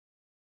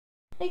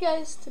Hey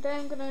guys, today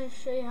I'm gonna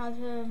show you how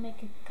to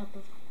make a cup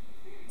of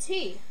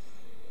tea.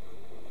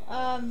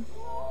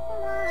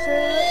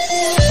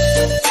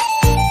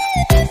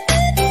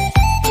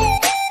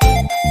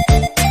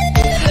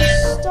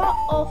 Start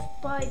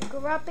off by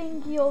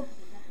grabbing your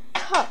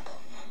cup.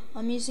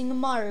 I'm using a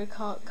Mario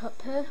Kart cup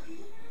here.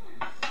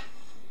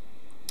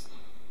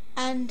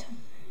 And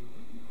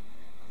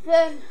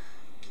then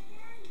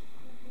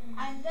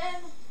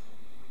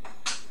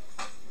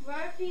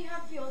wherever you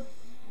have your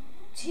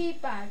tea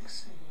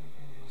bags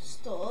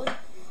stored,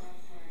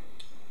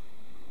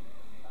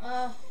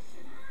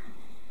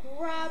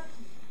 grab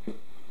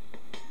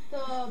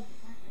the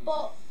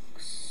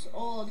box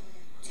or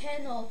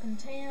tin or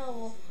container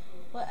or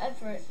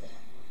whatever it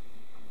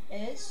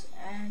is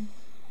and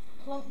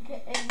plonk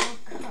it in your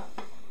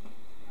cup.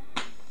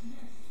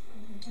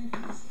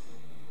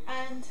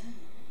 And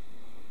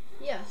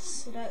yes,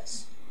 so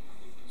that's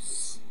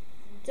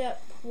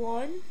step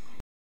one.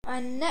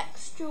 And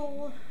next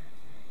you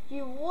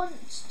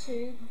want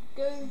to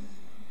go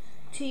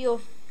to your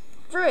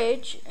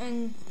fridge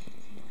and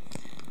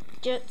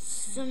get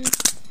some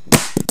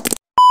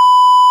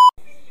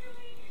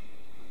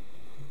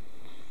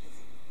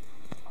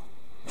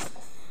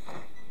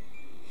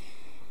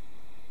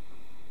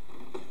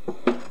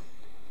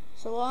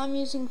So what I'm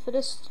using for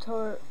this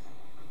tutorial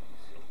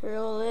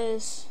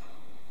is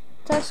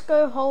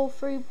Tesco whole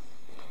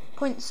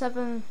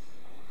 3.7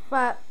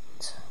 fat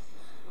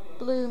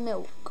blue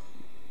milk.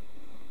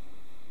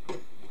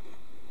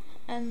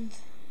 And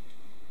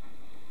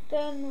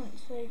then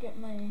once I get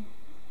my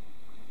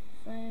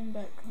phone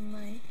back on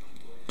my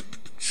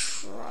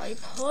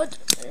tripod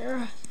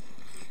there,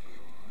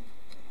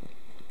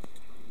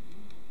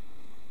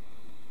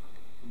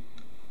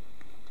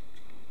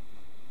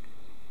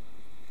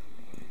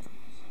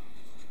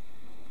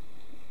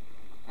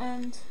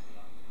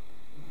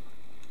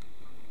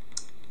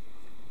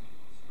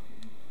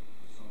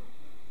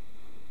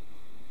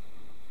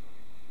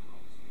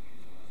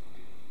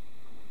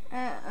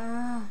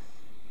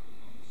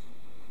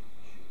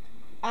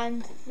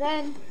 and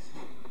then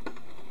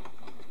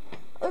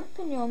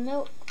open your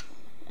milk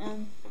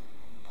and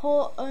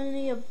pour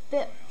only a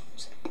bit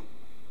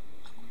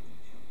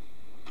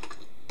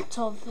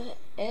of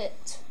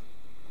it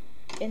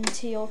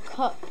into your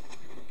cup.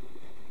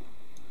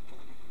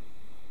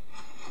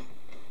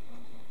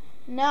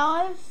 Now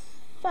I've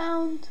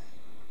found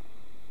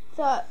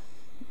that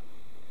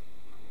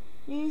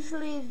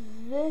usually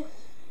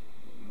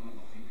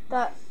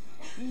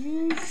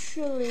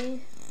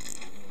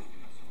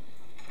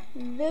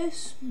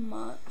this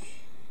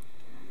much,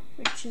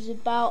 which is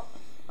about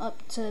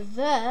up to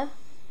there,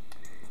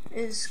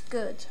 is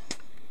good.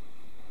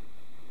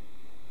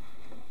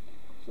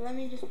 So let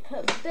me just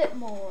put a bit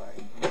more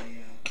in.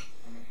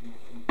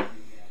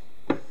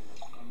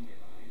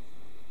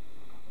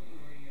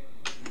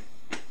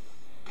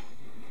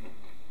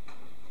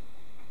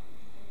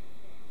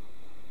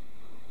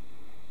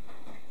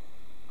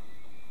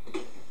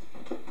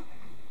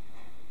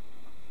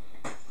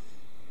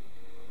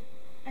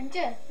 And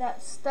yeah,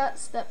 that's that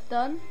step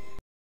done.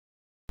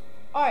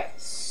 Alright,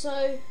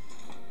 so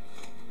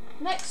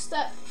next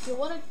step, you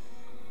want to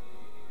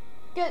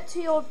get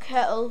to your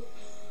kettle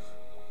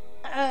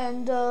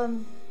and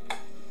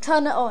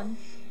turn it on.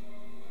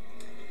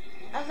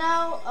 And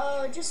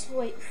now just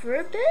wait for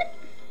a bit.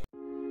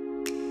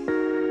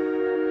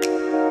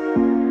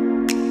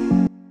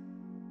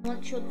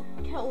 Once your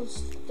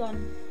kettle's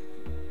done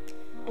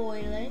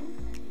boiling,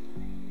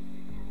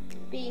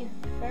 be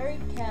very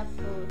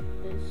careful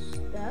with this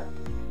step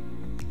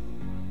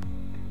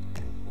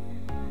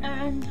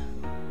and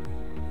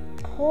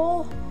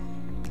pour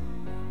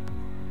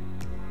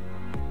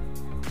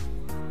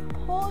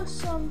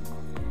some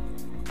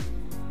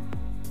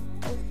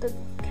of the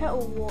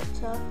kettle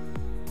water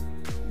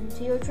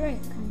into your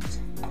drink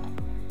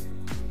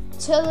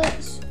until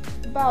it's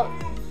about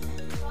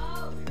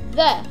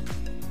there,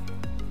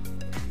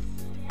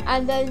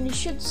 and then you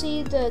should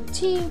see the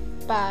tea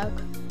bag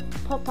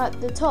pop at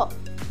the top.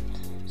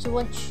 So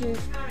once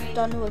you've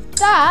done with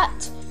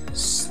that,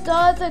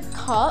 stir the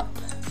cup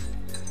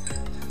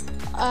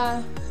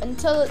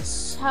until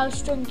it's how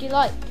strong you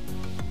like,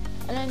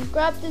 and then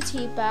grab the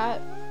tea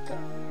bag,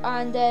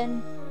 and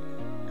then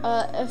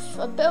if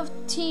a bit of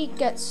tea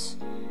gets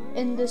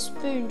in the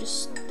spoon,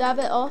 just dab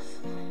it off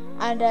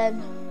and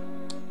then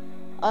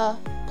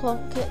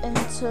plonk it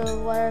into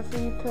wherever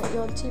you put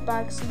your tea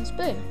bags and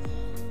spoon.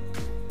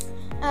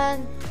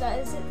 And that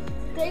is it.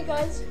 Okay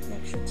guys,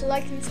 make sure to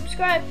like and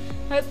subscribe.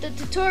 I hope the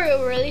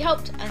tutorial really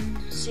helped, and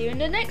see you in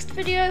the next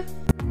video.